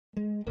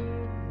Femme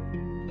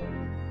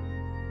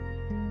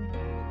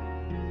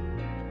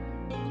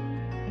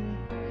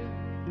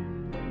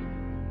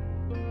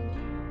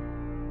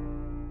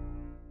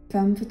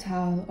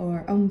Fatale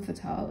or Homme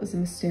Fatale is a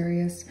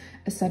mysterious,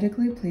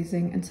 aesthetically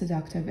pleasing and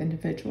seductive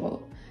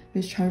individual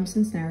whose charms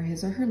ensnare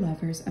his or her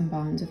lovers and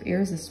bonds of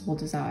irresistible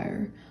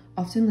desire,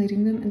 often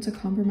leading them into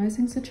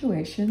compromising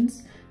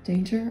situations,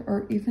 danger,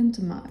 or even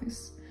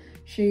demise.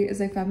 She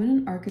is a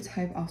feminine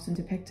archetype often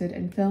depicted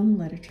in film,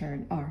 literature,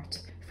 and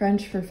art,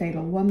 French for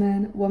fatal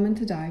woman, woman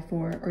to die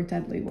for, or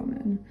deadly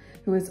woman,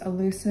 who is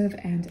elusive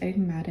and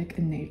enigmatic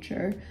in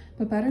nature,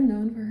 but better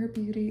known for her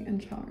beauty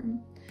and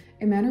charm.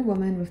 A man or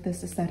woman with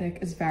this aesthetic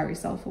is very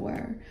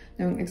self-aware,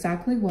 knowing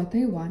exactly what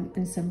they want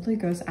and simply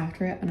goes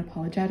after it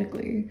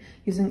unapologetically,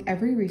 using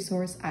every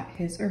resource at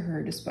his or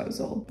her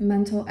disposal,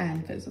 mental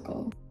and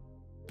physical.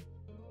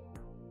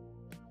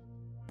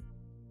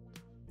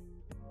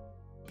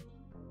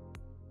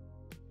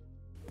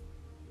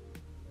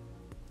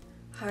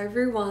 Hi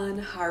everyone,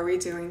 how are we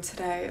doing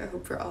today? I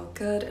hope you're all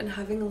good and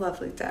having a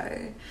lovely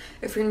day.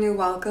 If you're new,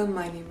 welcome.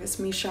 My name is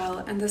Michelle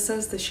and this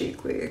is the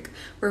Chic League,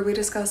 where we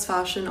discuss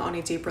fashion on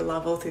a deeper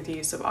level through the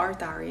use of art,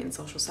 theory, and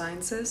social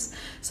sciences,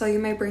 so you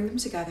may bring them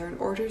together in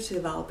order to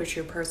develop a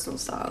true personal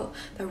style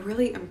that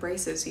really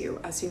embraces you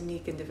as a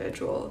unique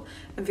individual,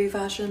 and view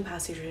fashion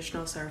past the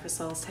traditional surface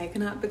levels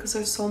taken at, because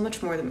there's so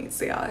much more than meets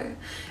the eye.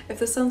 If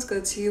this sounds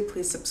good to you,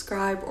 please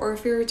subscribe, or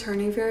if you're a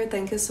returning viewer,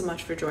 thank you so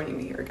much for joining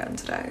me here again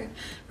today.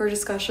 We're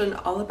discussing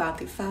all about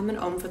the femme and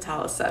homme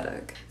fatale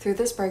aesthetic. Through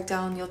this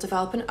breakdown, you'll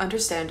develop an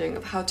understanding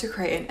of how to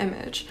create an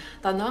image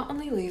that not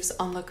only leaves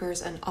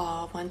onlookers in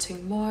awe,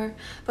 wanting more,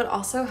 but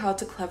also how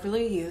to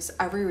cleverly use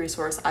every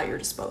resource at your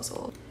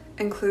disposal,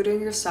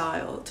 including your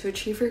style, to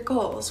achieve your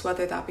goals,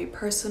 whether that be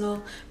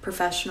personal,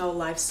 professional,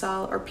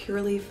 lifestyle, or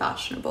purely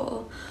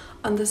fashionable.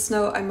 On this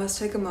note, I must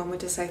take a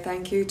moment to say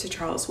thank you to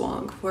Charles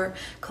Wong for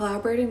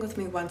collaborating with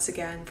me once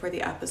again for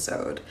the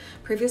episode.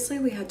 Previously,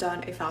 we had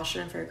done a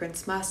fashion and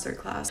fragrance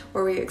masterclass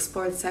where we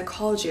explored the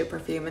psychology of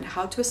perfume and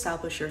how to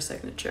establish your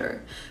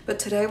signature. But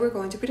today we're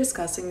going to be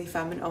discussing the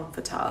Femme and Homme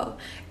Fatale.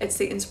 It's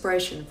the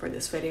inspiration for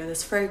this video,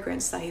 this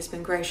fragrance that he's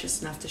been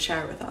gracious enough to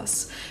share with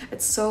us.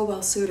 It's so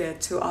well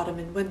suited to autumn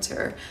and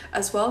winter,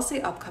 as well as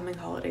the upcoming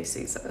holiday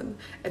season.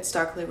 It's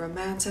darkly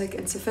romantic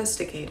and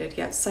sophisticated,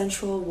 yet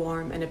sensual,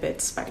 warm, and a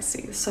bit spicy.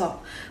 So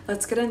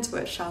let's get into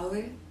it, shall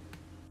we?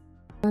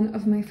 One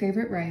of my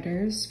favorite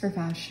writers for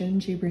fashion,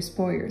 Bruce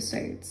Boyer,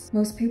 states,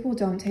 "Most people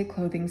don't take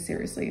clothing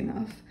seriously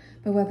enough,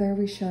 but whether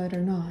we should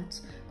or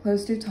not,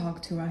 clothes do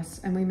talk to us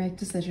and we make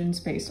decisions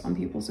based on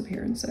people's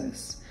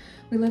appearances.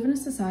 We live in a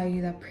society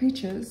that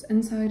preaches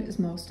inside is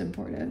most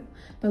important,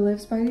 but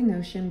lives by the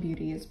notion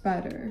beauty is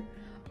better.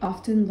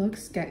 Often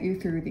looks get you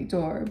through the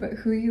door, but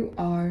who you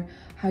are,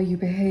 how you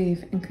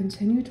behave, and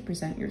continue to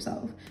present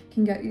yourself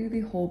can get you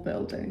the whole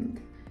building."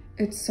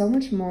 It's so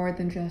much more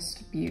than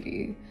just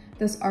beauty.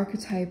 This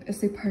archetype is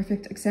the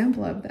perfect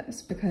example of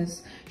this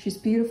because she's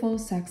beautiful,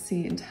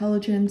 sexy,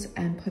 intelligent,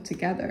 and put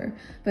together.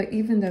 But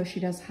even though she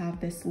does have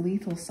this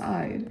lethal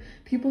side,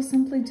 people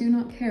simply do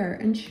not care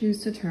and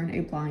choose to turn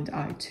a blind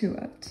eye to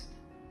it.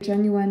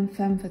 Genuine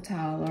femme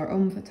fatale or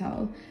homme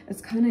fatale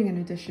is cunning in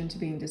addition to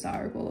being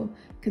desirable.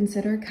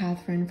 Consider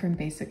Catherine from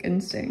Basic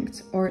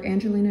Instinct or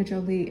Angelina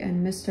Jolie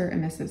in Mr.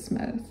 and Mrs.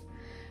 Smith.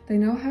 They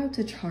know how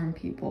to charm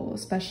people,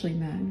 especially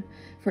men.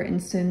 For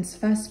instance,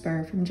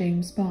 Vesper from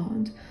James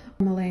Bond,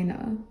 or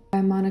Milena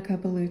by Monica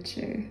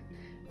Bellucci.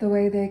 The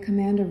way they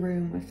command a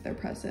room with their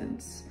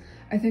presence.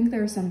 I think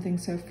there is something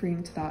so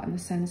freeing to that in the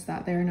sense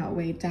that they are not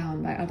weighed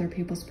down by other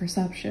people's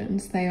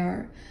perceptions. They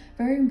are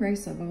very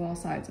embracive of all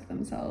sides of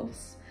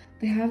themselves.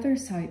 They have their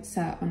sights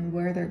set on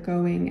where they're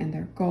going and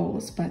their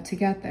goals, but to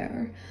get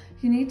there,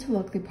 you need to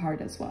look the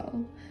part as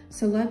well.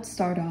 So let's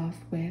start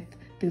off with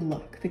the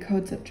look, the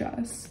codes of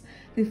dress.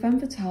 The femme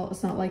fatale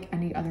is not like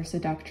any other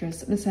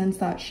seductress in the sense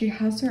that she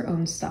has her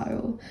own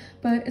style,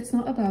 but it's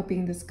not about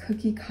being this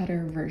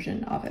cookie-cutter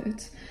version of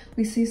it.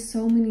 We see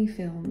so many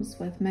films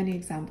with many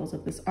examples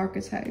of this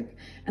archetype,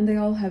 and they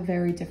all have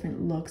very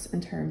different looks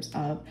in terms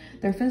of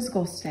their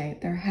physical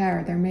state, their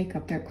hair, their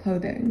makeup, their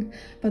clothing,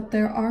 but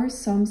there are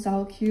some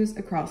style cues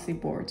across the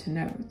board to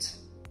note.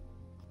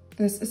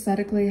 This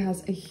aesthetically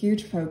has a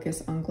huge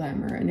focus on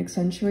glamour and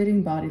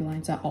accentuating body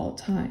lines at all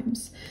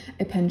times.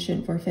 A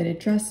penchant for fitted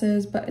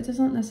dresses, but it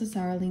doesn't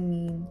necessarily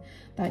mean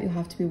that you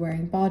have to be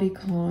wearing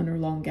bodycon or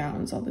long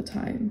gowns all the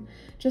time.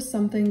 Just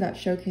something that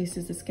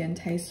showcases the skin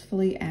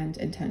tastefully and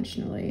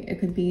intentionally. It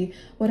could be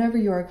whatever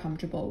you are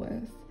comfortable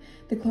with.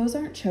 The clothes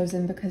aren't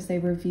chosen because they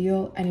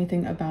reveal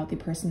anything about the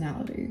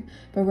personality,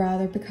 but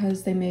rather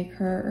because they make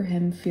her or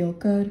him feel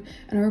good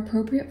and are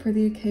appropriate for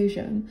the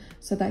occasion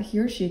so that he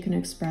or she can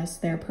express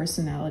their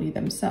personality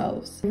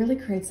themselves. It really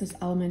creates this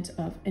element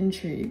of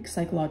intrigue,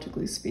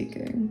 psychologically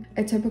speaking.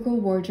 A typical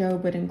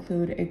wardrobe would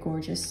include a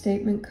gorgeous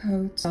statement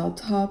coat, style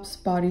tops,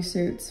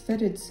 bodysuits,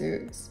 fitted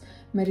suits,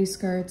 midi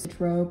skirts,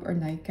 robe or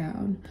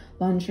nightgown,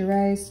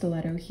 lingerie,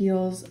 stiletto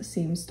heels,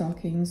 seam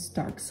stockings,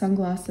 dark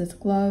sunglasses,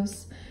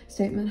 gloves,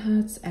 statement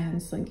hats,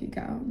 and slinky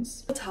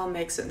gowns. Fatale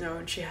makes it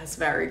known she has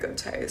very good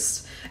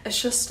taste.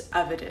 It's just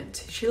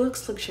evident. She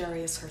looks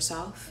luxurious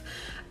herself.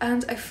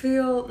 And I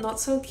feel not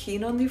so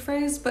keen on the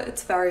phrase, but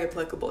it's very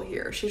applicable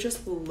here. She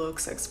just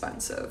looks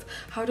expensive.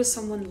 How does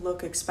someone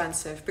look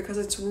expensive? Because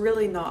it's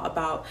really not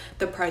about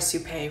the price you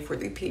pay for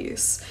the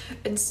piece.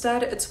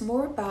 Instead, it's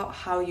more about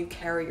how you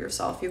carry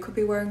yourself. You could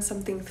be wearing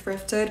something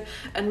thrifted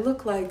and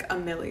look like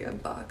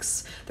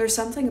 $1,000,000. There's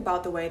something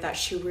about the way that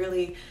she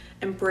really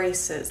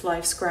embraces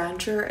life's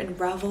grandeur and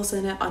revels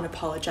in it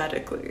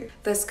unapologetically.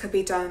 This could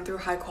be done through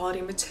high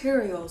quality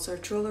materials or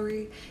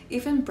jewelry,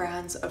 even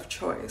brands of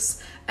choice.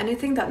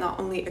 Anything that not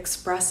only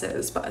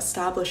expresses but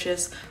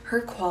establishes her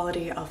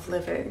quality of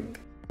living.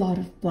 A lot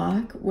of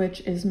black,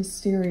 which is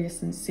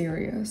mysterious and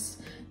serious.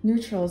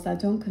 Neutrals that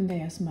don't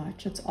convey as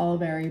much, it's all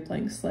very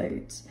blank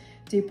slate.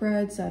 Deep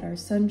reds that are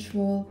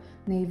sensual,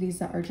 navies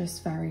that are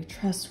just very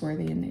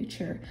trustworthy in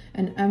nature,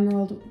 and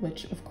emerald,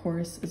 which of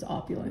course is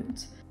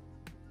opulent.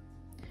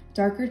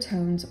 Darker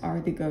tones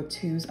are the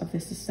go-tos of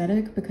this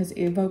aesthetic because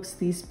it evokes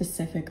these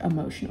specific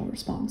emotional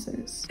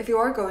responses. If you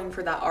are going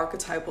for that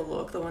archetypal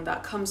look, the one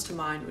that comes to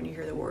mind when you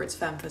hear the words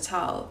femme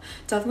fatale,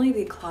 definitely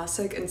the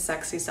classic and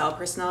sexy style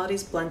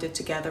personalities blended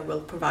together will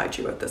provide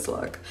you with this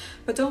look.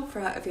 But don't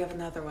fret if you have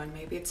another one.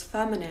 Maybe it's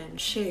feminine,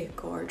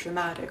 chic, or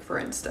dramatic, for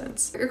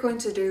instance. What you're going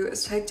to do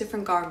is take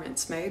different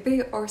garments,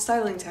 maybe, or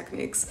styling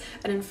techniques,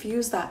 and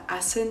infuse that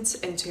essence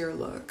into your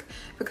look.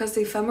 Because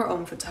the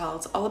femme fatale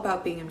is all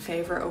about being in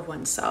favor of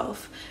oneself,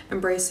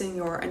 embracing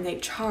your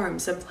innate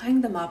charms and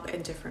playing them up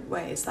in different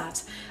ways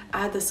that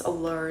add this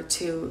allure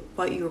to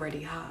what you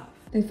already have.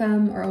 The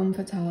femme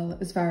fatale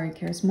is very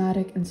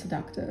charismatic and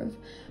seductive,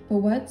 but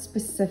what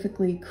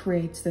specifically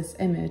creates this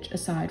image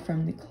aside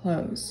from the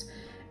clothes?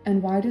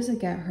 And why does it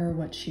get her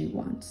what she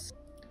wants?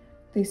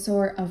 The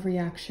sort of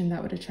reaction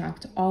that would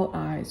attract all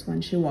eyes when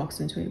she walks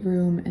into a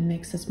room and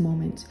makes this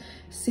moment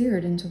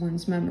seared into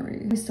one's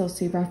memory. We still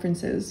see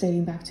references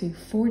dating back to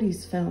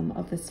 40s film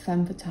of this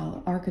femme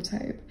fatale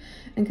archetype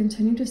and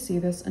continue to see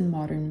this in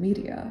modern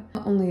media.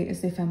 Not only is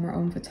the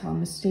femme fatale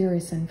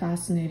mysterious and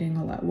fascinating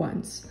all at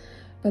once,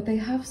 but they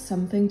have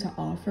something to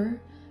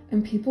offer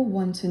and people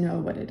want to know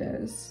what it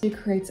is. She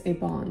creates a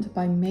bond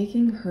by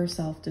making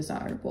herself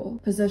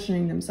desirable,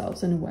 positioning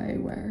themselves in a way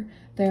where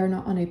they are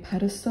not on a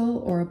pedestal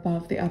or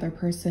above the other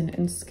person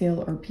in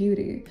skill or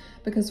beauty,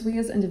 because we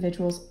as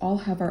individuals all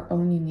have our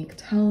own unique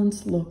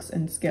talents, looks,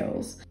 and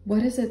skills.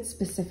 What is it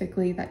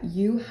specifically that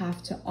you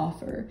have to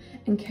offer?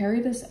 And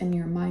carry this in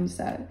your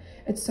mindset.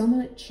 It's so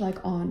much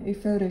like on a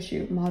photo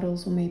shoot,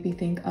 models will maybe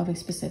think of a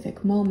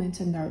specific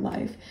moment in their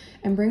life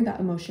and bring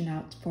that emotion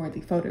out for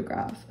the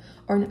photograph.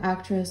 Or an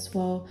actress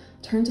will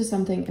turn to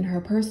something in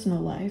her personal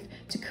life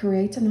to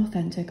create an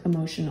authentic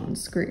emotion on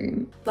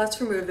screen.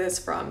 Let's remove this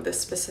from this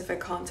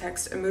specific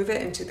context and move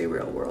it into the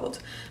real world,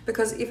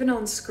 because even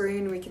on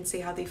screen we can see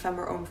how the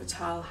femme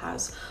fatale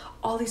has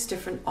all these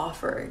different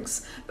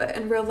offerings, but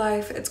in real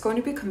life it's going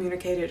to be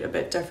communicated a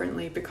bit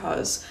differently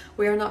because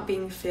we are not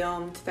being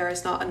filmed, there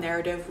is not a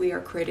narrative, we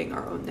are creating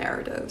our own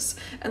narratives.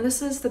 And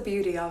this is the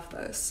beauty of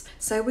this.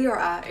 Say we are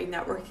at a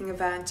networking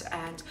event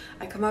and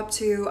I come up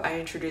to you, I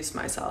introduce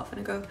myself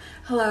and I go,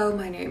 hello,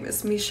 my name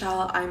is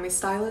Michelle, I'm a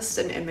stylist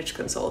and image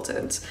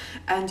consultant.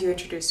 And you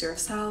introduce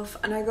yourself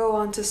and I go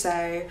on to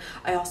say,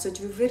 I also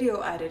do video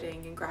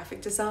editing and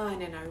graphic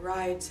design and I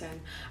write,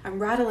 and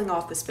I'm rattling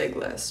off this big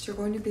list. You're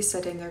going to be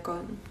sitting there going,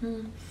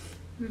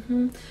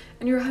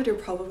 in your head you're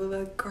probably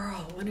like,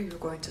 girl, when are you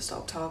going to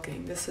stop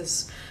talking? This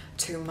is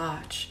too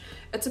much.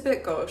 It's a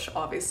bit gauche,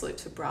 obviously,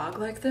 to brag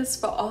like this,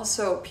 but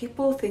also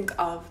people think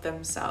of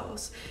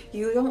themselves.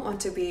 You don't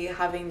want to be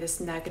having this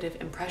negative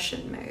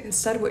impression made.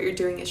 Instead, what you're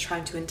doing is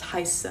trying to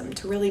entice them,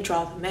 to really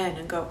draw them in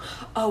and go,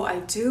 oh, I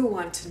do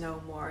want to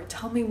know more.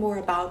 Tell me more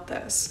about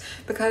this.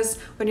 Because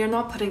when you're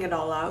not putting it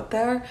all out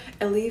there,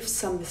 it leaves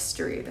some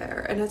mystery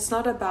there. And it's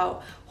not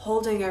about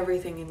holding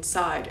everything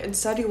inside.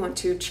 Instead, you want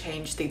to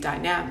change the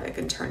dynamic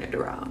and turn it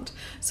around.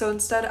 So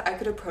instead, I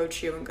could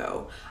approach you and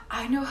go,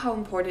 I know how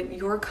important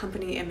your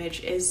company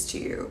image is to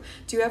you.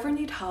 Do you ever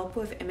need help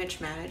with image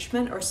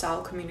management or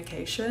style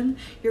communication?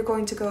 You're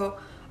going to go,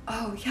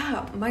 oh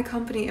yeah, my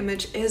company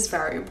image is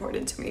very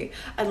important to me.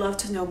 I'd love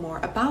to know more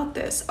about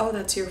this. Oh,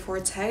 that's your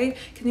forte?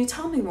 Can you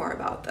tell me more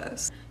about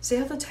this? See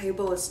how the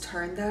table is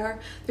turned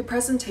there? The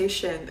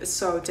presentation is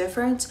so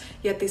different,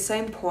 yet the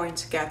same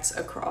point gets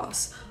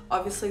across.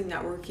 Obviously,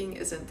 networking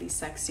isn't the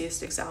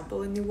sexiest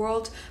example in the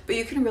world, but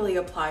you can really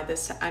apply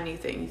this to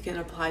anything. You can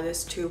apply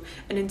this to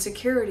an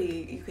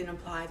insecurity, you can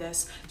apply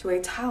this to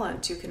a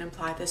talent, you can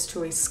apply this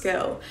to a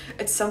skill.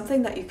 It's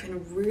something that you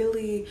can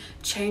really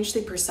change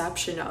the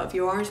perception of.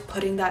 You aren't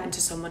putting that into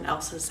someone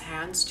else's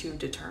hands to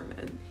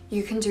determine.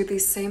 You can do the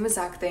same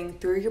exact thing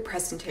through your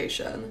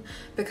presentation,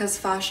 because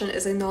fashion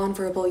is a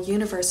nonverbal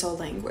universal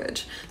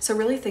language. So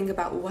really think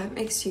about what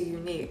makes you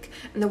unique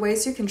and the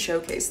ways you can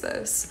showcase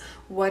this.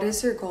 What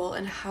is your goal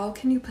and how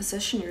can you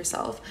position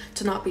yourself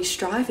to not be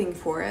striving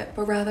for it,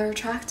 but rather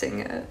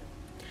attracting it?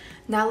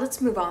 Now let's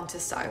move on to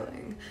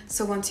styling.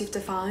 So once you've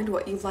defined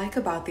what you like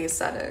about the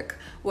aesthetic,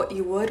 what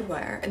you would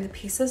wear, and the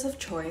pieces of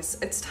choice,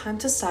 it's time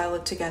to style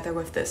it together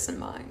with this in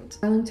mind.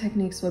 Styling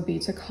techniques would be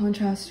to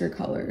contrast your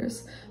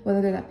colors,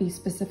 whether that be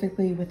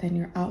specifically within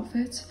your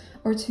outfit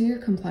or to your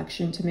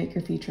complexion to make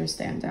your features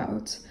stand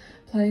out.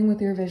 Playing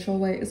with your visual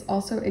weight is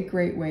also a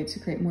great way to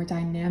create more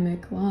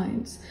dynamic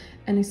lines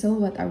and a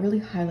silhouette that really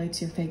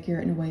highlights your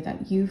figure in a way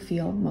that you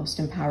feel most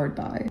empowered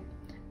by.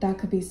 That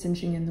could be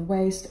cinching in the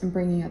waist and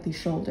bringing out the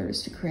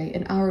shoulders to create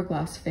an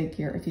hourglass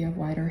figure if you have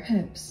wider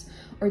hips,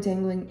 or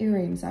dangling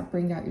earrings that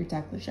bring out your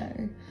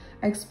décolleté.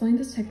 I explained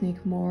this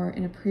technique more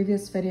in a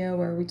previous video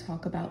where we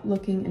talk about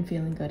looking and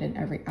feeling good in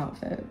every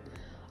outfit.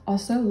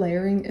 Also,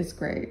 layering is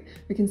great.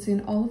 We can see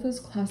in all of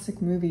those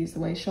classic movies the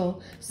way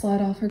she'll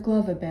slide off her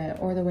glove a bit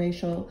or the way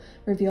she'll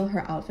reveal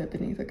her outfit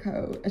beneath a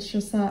coat. It's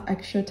just that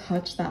extra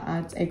touch that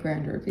adds a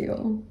grand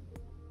reveal.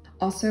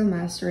 Also,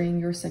 mastering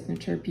your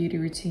signature beauty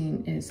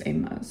routine is a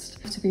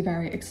must. To be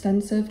very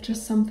extensive,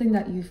 just something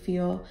that you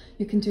feel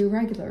you can do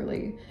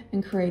regularly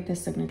and create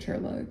this signature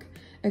look.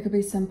 It could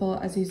be simple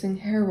as using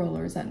hair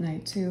rollers at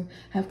night to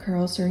have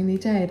curls during the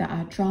day that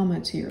add drama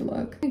to your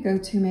look. A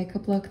go-to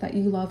makeup look that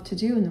you love to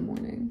do in the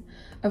morning.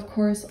 Of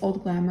course,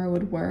 old glamour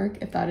would work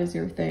if that is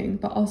your thing,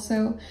 but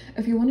also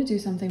if you want to do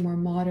something more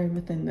modern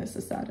within this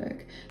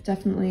aesthetic,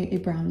 definitely a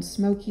brown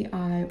smoky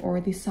eye or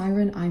the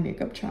siren eye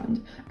makeup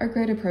trend are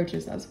great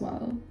approaches as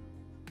well.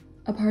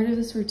 A part of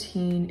this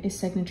routine, a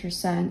signature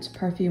scent,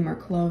 perfume, or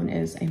cologne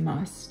is a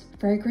must.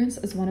 Fragrance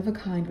is one of a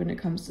kind when it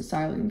comes to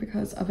styling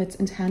because of its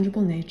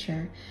intangible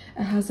nature.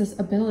 It has this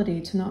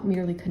ability to not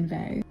merely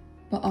convey,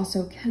 but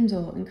also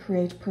kindle and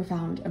create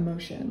profound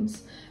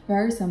emotions,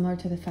 very similar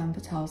to the femme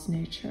fatale's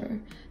nature.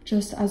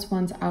 Just as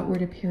one's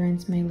outward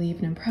appearance may leave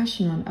an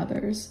impression on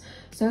others,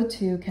 so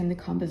too can the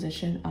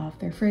composition of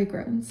their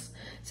fragrance,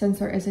 since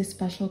there is a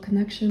special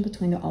connection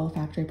between the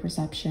olfactory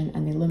perception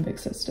and the limbic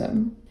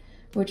system,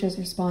 which is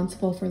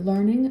responsible for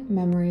learning,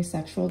 memory,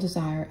 sexual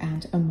desire,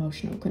 and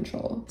emotional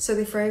control. So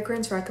the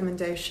fragrance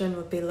recommendation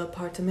would be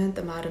L'Appartement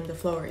de Madame de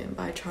Florian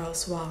by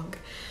Charles WONG.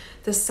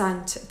 The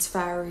scent, it's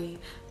very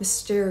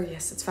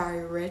mysterious, it's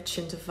very rich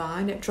and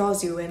divine. It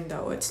draws you in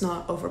though, it's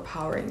not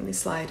overpowering in the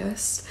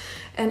slightest.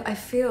 And I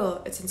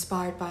feel it's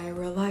inspired by a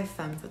real life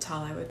femme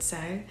fatale, I would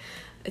say.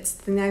 It's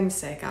the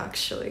namesake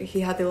actually.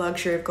 He had the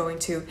luxury of going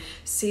to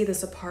see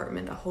this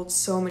apartment that holds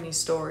so many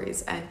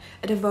stories and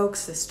it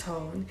evokes this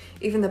tone.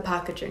 Even the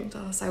packaging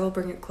does. I will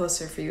bring it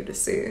closer for you to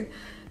see.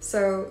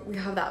 So we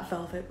have that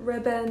velvet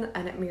ribbon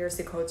and it mirrors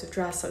the codes of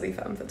dress of the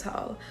femme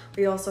fatale.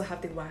 We also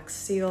have the wax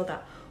seal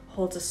that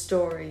holds a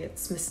story.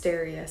 It's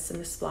mysterious and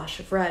the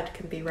splash of red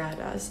can be read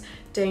as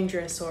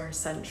dangerous or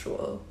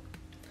sensual.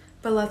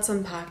 But let's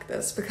unpack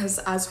this because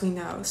as we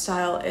know,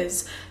 style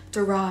is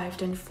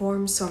derived and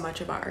forms so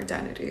much of our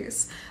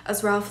identities.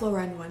 As Ralph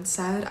Lauren once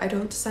said, I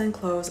don't design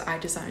clothes, I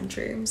design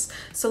dreams.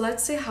 So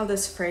let's see how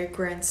this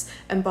fragrance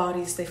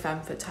embodies the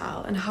femme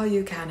fatale and how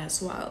you can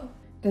as well.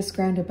 This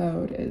grand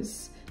abode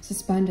is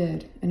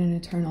suspended in an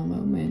eternal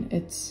moment.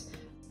 It's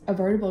a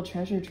veritable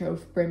treasure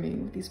trove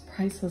brimming with these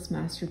priceless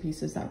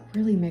masterpieces that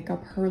really make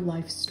up her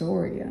life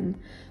story and,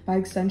 by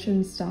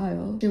extension,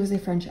 style. She was a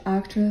French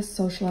actress,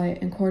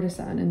 socialite, and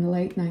courtesan in the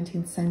late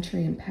 19th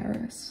century in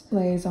Paris.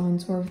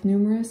 Liaisons were with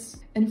numerous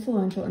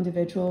influential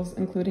individuals,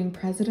 including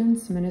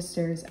presidents,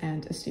 ministers,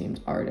 and esteemed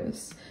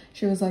artists.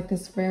 She was like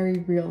this very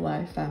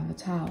real-life femme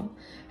fatale.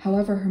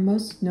 However, her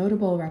most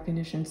notable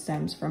recognition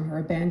stems from her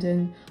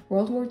abandoned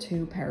World War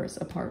II Paris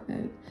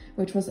apartment,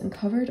 which was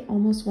uncovered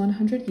almost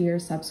 100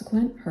 years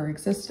subsequent her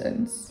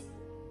existence.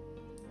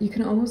 You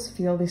can almost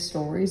feel the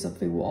stories of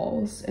the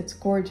walls. It's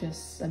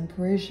gorgeous and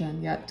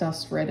Parisian, yet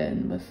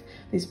dust-ridden, with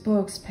these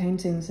books,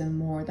 paintings, and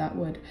more that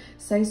would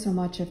say so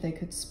much if they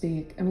could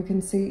speak. And we can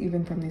see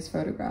even from these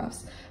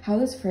photographs how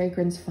this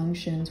fragrance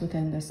functions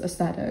within this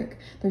aesthetic.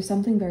 There's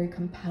something very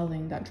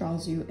compelling that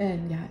draws you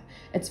in, yet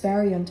it's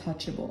very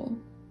untouchable.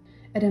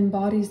 It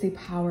embodies the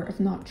power of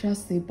not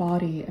just the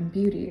body and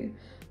beauty,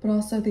 but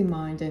also the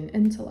mind and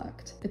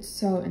intellect. It's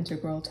so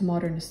integral to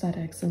modern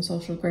aesthetics and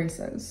social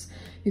graces.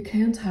 You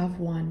can't have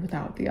one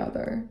without the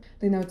other.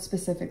 The notes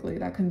specifically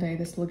that convey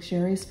this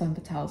luxurious femme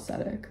fatale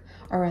aesthetic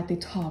are at the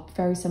top,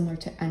 very similar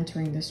to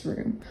entering this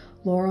room: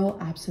 laurel,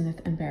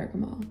 absinthe, and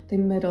bergamot. The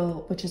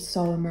middle, which is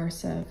so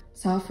immersive: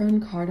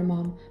 saffron,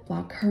 cardamom,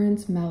 black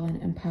currants, melon,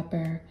 and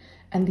pepper.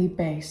 And the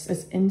base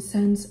is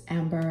incense,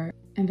 amber,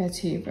 and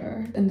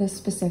vetiver. In this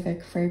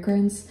specific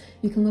fragrance,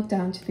 you can look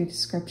down to the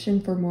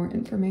description for more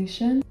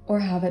information or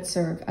have it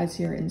serve as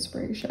your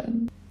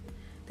inspiration.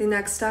 The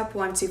next step,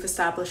 once you've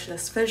established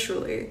this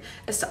visually,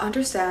 is to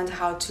understand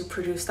how to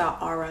produce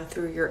that aura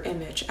through your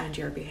image and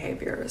your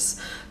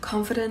behaviors.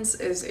 Confidence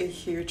is a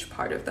huge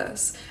part of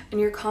this, and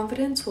your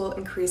confidence will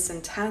increase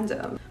in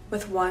tandem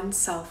with one's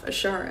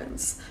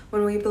self-assurance.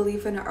 When we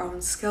believe in our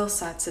own skill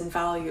sets and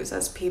values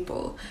as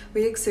people,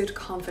 we exude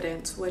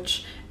confidence,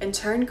 which in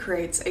turn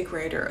creates a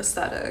greater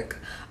aesthetic.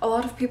 A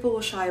lot of people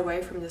will shy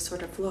away from this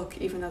sort of look,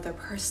 even though they're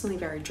personally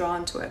very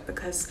drawn to it,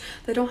 because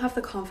they don't have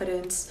the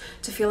confidence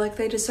to feel like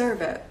they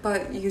deserve it,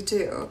 but you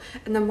do.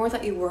 And the more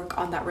that you work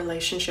on that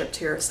relationship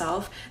to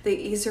yourself, the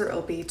easier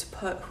it'll be to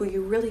put who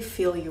you really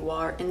feel you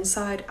are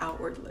inside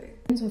outwardly.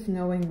 With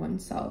knowing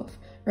oneself,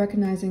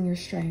 recognizing your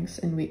strengths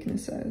and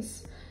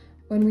weaknesses.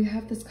 When we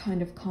have this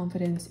kind of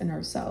confidence in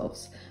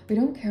ourselves, we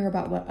don't care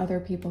about what other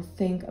people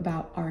think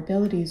about our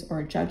abilities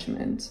or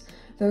judgment.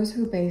 Those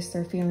who base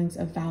their feelings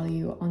of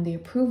value on the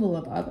approval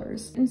of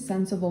others and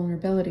sense of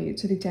vulnerability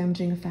to the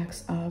damaging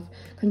effects of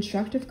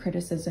constructive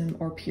criticism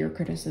or peer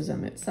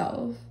criticism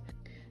itself.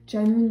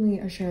 Genuinely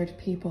assured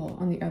people,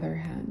 on the other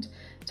hand,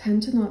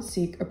 tend to not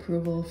seek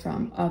approval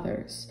from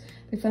others.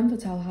 The femme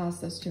fatale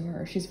has this to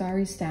her. She's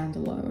very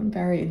standalone,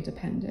 very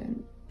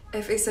independent.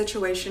 If a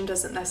situation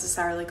doesn't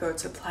necessarily go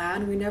to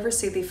plan, we never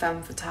see the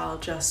femme fatale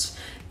just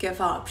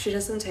give up. She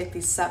doesn't take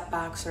these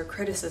setbacks or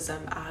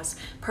criticism as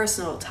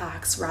personal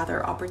attacks,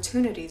 rather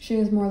opportunities. She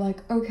is more like,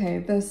 okay,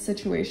 this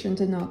situation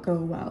did not go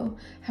well.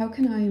 How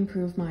can I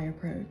improve my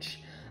approach?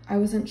 I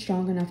wasn't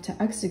strong enough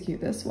to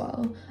execute this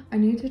well. I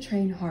need to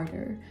train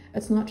harder.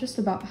 It's not just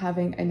about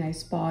having a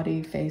nice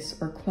body, face,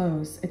 or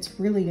clothes. It's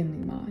really in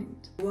the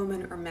mind. The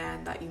woman or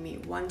man that you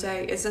meet one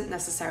day isn't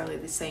necessarily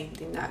the same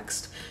the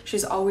next.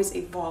 She's always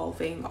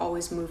evolving,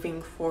 always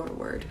moving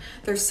forward.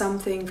 There's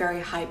something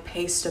very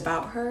high-paced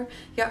about her,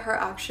 yet her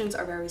actions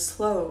are very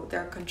slow.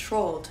 They're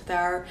controlled.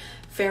 They're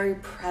very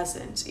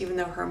present, even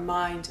though her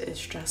mind is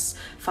just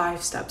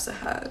 5 steps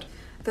ahead.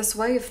 This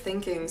way of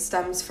thinking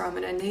stems from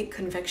an innate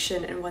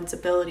conviction in one's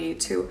ability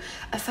to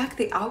affect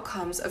the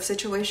outcomes of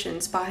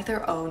situations by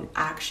their own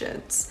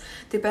actions.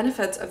 The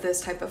benefits of this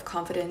type of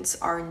confidence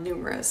are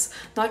numerous,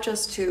 not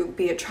just to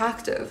be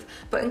attractive,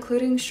 but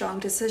including strong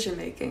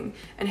decision-making,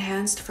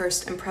 enhanced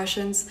first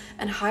impressions,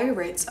 and higher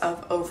rates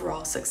of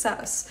overall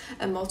success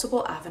in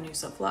multiple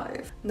avenues of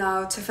life.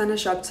 Now, to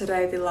finish up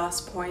today, the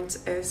last point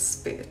is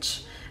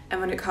speech. And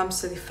when it comes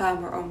to the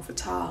femme or homme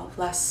fatale,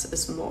 less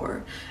is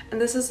more.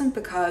 And this isn't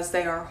because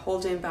they are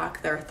holding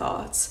back their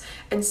thoughts.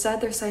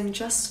 Instead, they're saying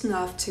just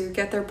enough to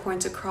get their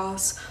point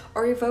across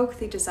or evoke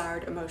the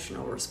desired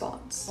emotional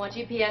response. Want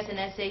GPS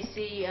and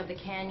SAC of the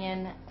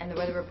canyon and the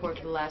weather report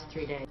for the last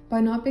 3 days.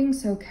 By not being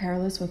so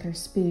careless with her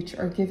speech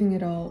or giving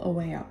it all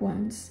away at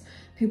once,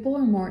 people are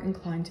more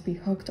inclined to be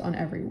hooked on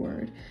every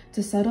word,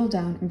 to settle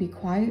down and be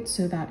quiet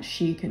so that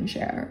she can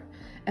share.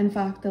 In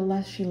fact, the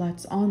less she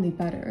lets on, the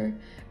better.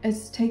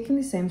 It's taking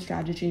the same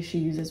strategy she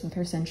uses with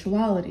her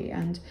sensuality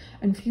and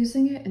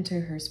infusing it into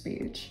her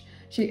speech.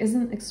 She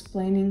isn't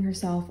explaining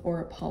herself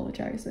or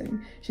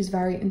apologizing. She's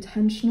very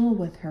intentional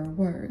with her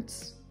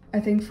words.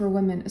 I think for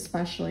women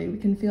especially, we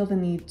can feel the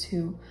need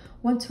to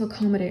want to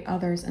accommodate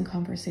others in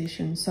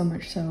conversation so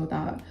much so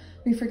that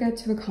we forget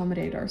to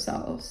accommodate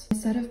ourselves.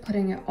 Instead of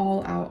putting it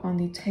all out on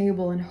the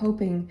table and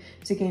hoping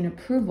to gain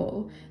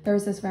approval,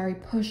 there's this very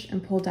push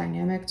and pull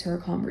dynamic to our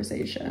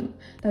conversation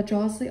that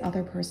draws the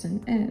other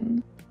person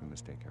in. We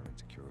mistake our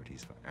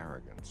insecurities for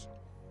arrogance.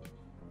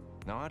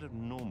 Now, I'd have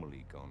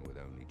normally gone with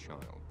only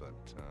child,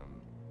 but,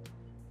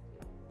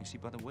 you see,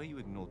 by the way you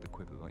ignored the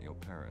quip about your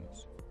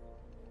parents,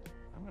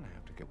 I'm gonna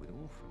have to get with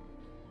orphan.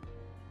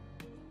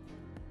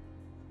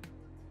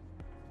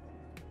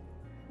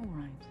 All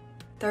right.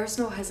 There's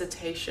no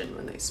hesitation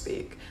when they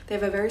speak. They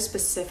have a very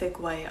specific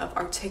way of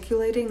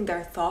articulating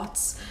their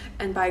thoughts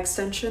and by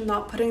extension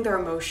not putting their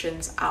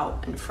emotions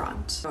out in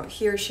front.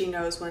 He or she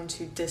knows when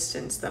to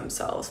distance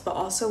themselves, but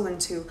also when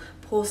to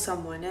pull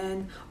someone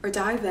in or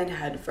dive in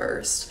head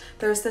first.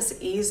 There's this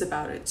ease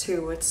about it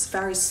too. It's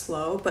very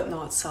slow but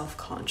not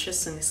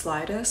self-conscious in the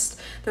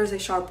slightest. There's a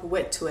sharp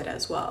wit to it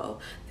as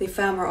well. The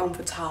femme or homme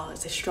fatale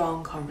is a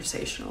strong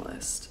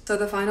conversationalist. So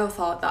the final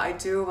thought that I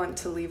do want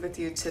to leave with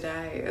you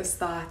today is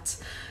that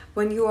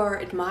when you are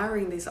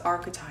admiring these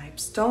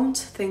archetypes, don't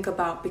think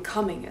about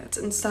becoming it.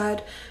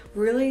 Instead,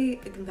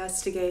 really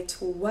investigate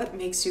what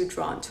makes you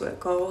drawn to it.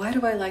 Go, why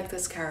do I like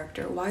this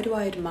character? Why do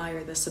I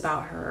admire this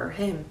about her or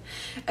him?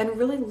 And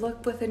really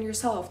look within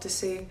yourself to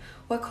see,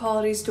 what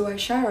qualities do I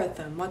share with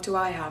them? What do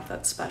I have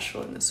that's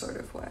special in this sort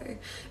of way?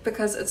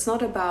 Because it's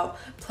not about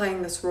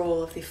playing this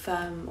role of the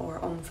femme or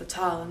homme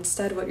fatale.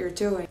 Instead, what you're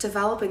doing,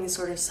 developing a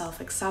sort of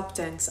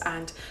self-acceptance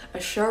and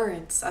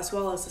assurance, as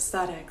well as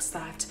aesthetics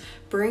that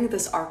bring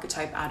this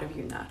archetype out of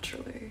you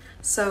naturally.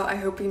 So I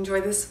hope you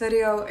enjoyed this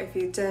video. If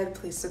you did,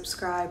 please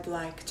subscribe,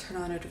 like, turn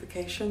on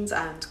notifications,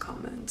 and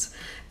comment.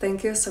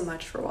 Thank you so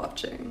much for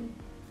watching.